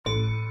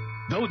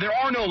No, there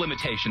are no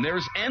limitations.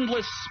 There's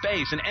endless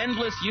space, an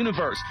endless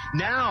universe.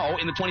 Now,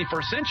 in the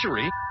 21st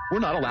century, we're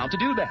not allowed to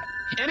do that.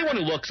 Anyone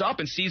who looks up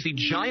and sees the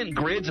giant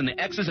grids and the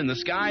X's in the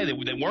sky that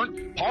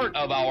weren't part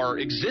of our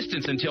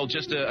existence until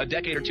just a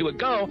decade or two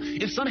ago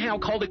is somehow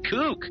called a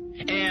kook.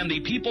 And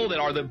the people that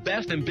are the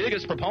best and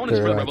biggest proponents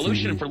for the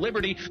revolution and for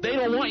liberty, they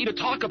don't want you to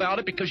talk about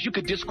it because you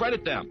could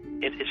discredit them.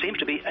 It seems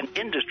to be an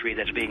industry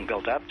that's being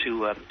built up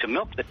to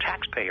milk the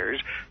taxpayers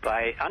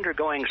by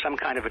undergoing some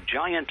kind of a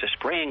giant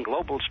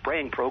global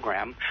spraying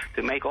program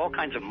to make all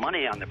kinds of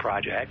money on the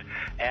project.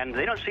 And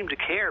they don't seem to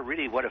care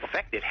really what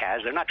effect it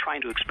has. They're not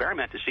trying to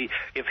experiment to see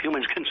if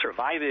humans can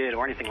survive it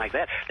or anything like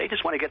that. They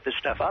just want to get this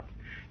stuff up.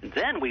 And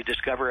then we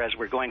discover, as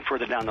we're going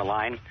further down the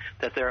line,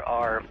 that there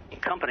are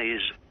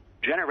companies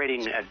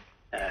generating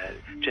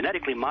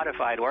genetically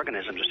modified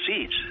organisms,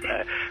 seeds,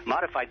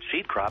 modified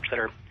seed crops that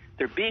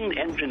they're being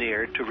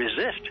engineered to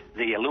resist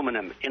the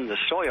aluminum in the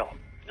soil.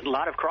 A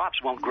lot of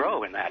crops won't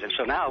grow in that. And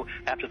so now,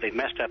 after they've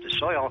messed up the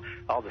soil,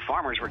 all the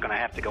farmers were going to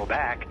have to go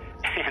back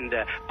and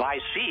buy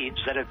seeds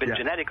that have been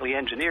genetically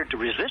engineered to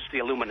resist the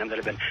aluminum that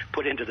have been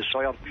put into the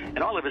soil. And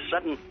all of a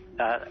sudden,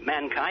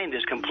 mankind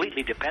is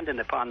completely dependent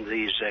upon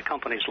these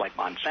companies like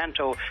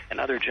Monsanto and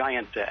other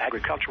giant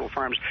agricultural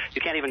firms.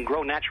 You can't even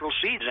grow natural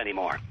seeds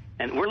anymore.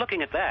 And we're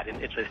looking at that.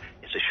 It's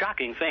a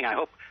shocking thing. I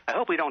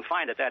hope we don't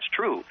find that that's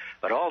true.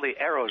 But all the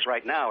arrows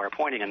right now are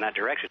pointing in that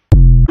direction.